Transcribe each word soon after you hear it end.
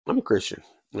I'm a Christian,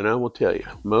 and I will tell you,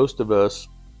 most of us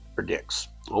are dicks,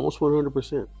 almost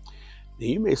 100%.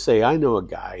 You may say, I know a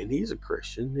guy, and he's a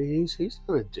Christian, and he's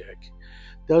not a dick.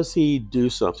 Does he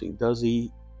do something? Does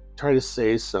he try to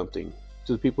say something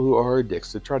to the people who are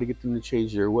dicks to try to get them to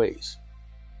change their ways?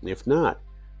 If not,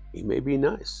 he may be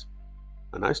nice,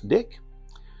 a nice dick.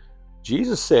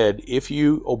 Jesus said, if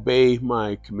you obey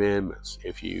my commandments,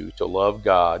 if you to love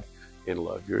God and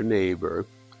love your neighbor,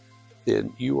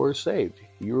 then you are saved.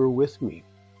 You are with me.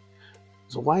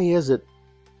 So why is it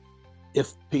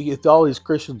if all these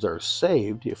Christians are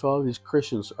saved, if all these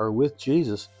Christians are with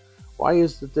Jesus, why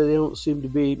is it that they don't seem to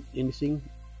be anything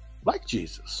like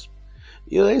Jesus?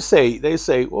 They say,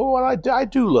 well, I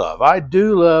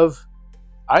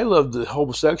love the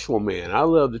homosexual man. I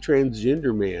love the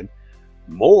transgender man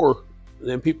more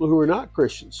than people who are not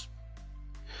Christians.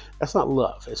 That's not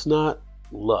love. It's not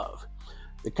love.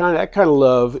 That kind of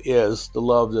love is the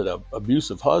love that an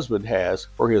abusive husband has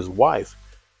for his wife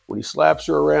when he slaps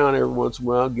her around every once in a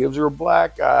while, gives her a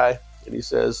black eye, and he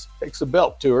says, takes a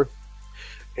belt to her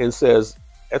and says,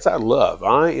 that's not love.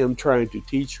 I am trying to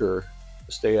teach her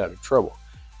to stay out of trouble.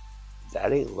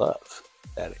 That ain't love.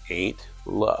 That ain't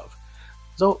love.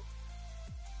 So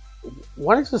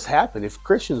why does this happen? If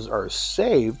Christians are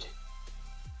saved,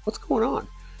 what's going on?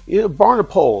 Barna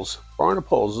polls,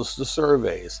 the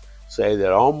surveys say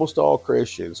that almost all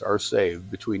Christians are saved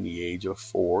between the age of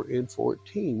 4 and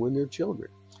 14 when they're children.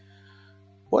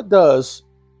 What does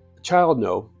a child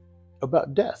know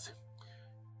about death?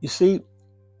 You see,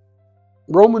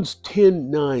 Romans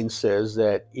 10:9 says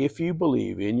that if you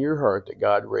believe in your heart that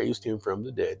God raised him from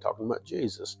the dead, talking about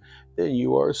Jesus, then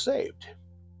you are saved.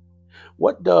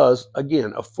 What does,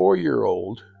 again, a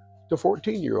 4-year-old to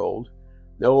 14-year-old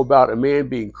know about a man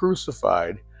being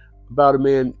crucified, about a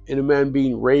man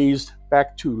being raised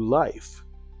back to life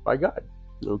by God?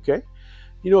 Okay?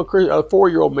 A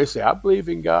 4-year-old may say, I believe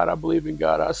in God,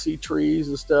 I see trees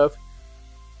and stuff.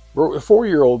 A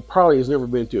 4-year-old probably has never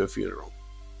been to a funeral.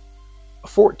 A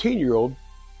 14-year-old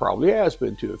probably has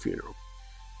been to a funeral.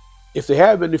 If they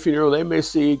have been to a funeral, they may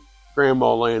see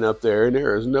grandma laying up there, and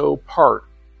there is no part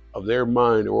of their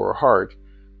mind or heart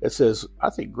that says,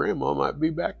 I think grandma might be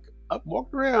back up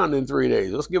walking around in 3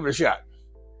 days. Let's give it a shot.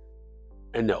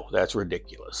 And no, that's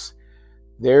ridiculous.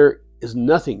 There is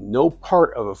nothing, no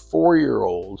part of a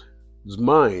 4-year-old's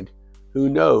mind who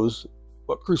knows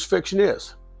what crucifixion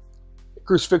is.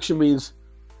 Crucifixion means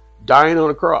dying on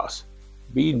a cross,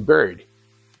 being buried.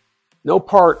 No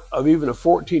part of even a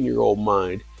 14-year-old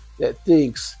mind that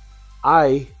thinks,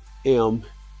 I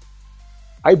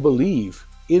believe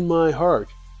in my heart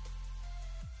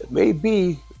that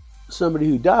maybe somebody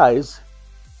who dies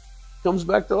comes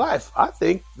back to life. I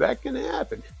think that can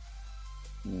happen.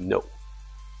 No.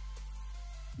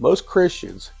 Most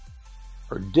Christians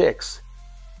are dicks.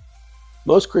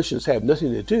 Most Christians have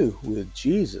nothing to do with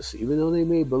Jesus, even though they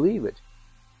may believe it.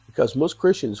 Because most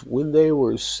Christians, when they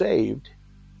were saved,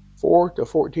 4 to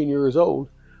 14 years old,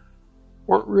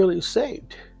 weren't really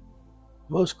saved.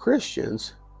 Most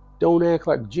Christians don't act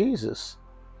like Jesus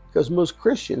because most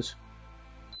Christians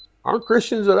aren't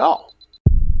Christians at all.